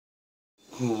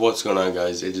What's going on,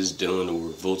 guys? It is Dylan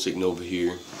or Voltic Nova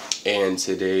here, and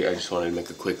today I just wanted to make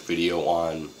a quick video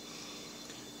on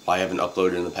why I haven't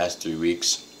uploaded in the past 3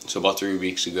 weeks. So about 3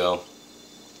 weeks ago,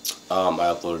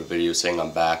 I uploaded a video saying I'm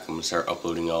back, I'm going to start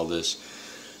uploading all this,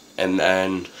 and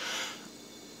then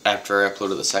after I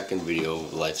uploaded the second video of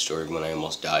the life story when I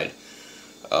almost died,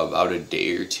 about a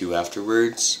day or two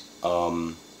afterwards,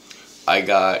 I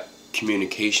got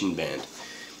communication banned.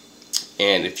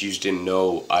 And if you didn't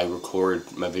know, I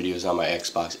record my videos on my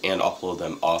Xbox and upload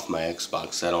them off my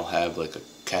Xbox. I don't have like a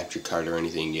capture card or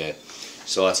anything yet.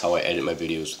 So that's how I edit my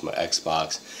videos with my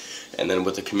Xbox. And then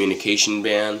with the communication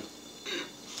ban,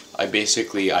 I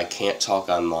can't talk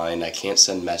online, I can't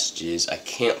send messages, I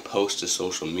can't post to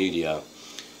social media.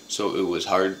 So it was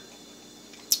hard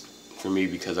for me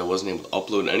because I wasn't able to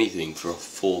upload anything for a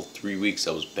full 3 weeks.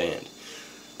 I was banned.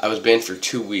 I was banned for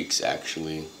 2 weeks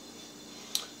actually.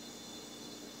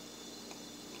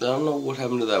 I don't know what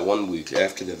happened to that 1 week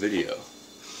after the video.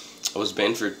 I was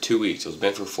banned for 2 weeks. I was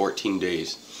banned for 14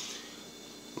 days.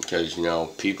 Because, you know,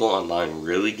 people online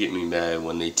really get me mad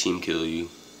when they team kill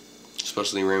you.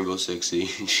 Especially Rainbow Six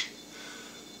Siege.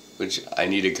 Which, I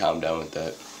need to calm down with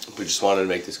that. But just wanted to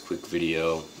make this quick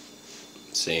video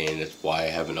saying that's why I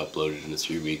haven't uploaded in the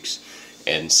 3 weeks.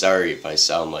 And sorry if I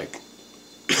sound like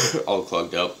all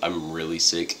clogged up. I'm really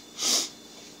sick.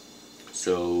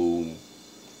 So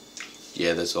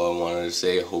yeah, that's all I wanted to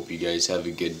say. I hope you guys have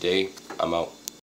a good day. I'm out.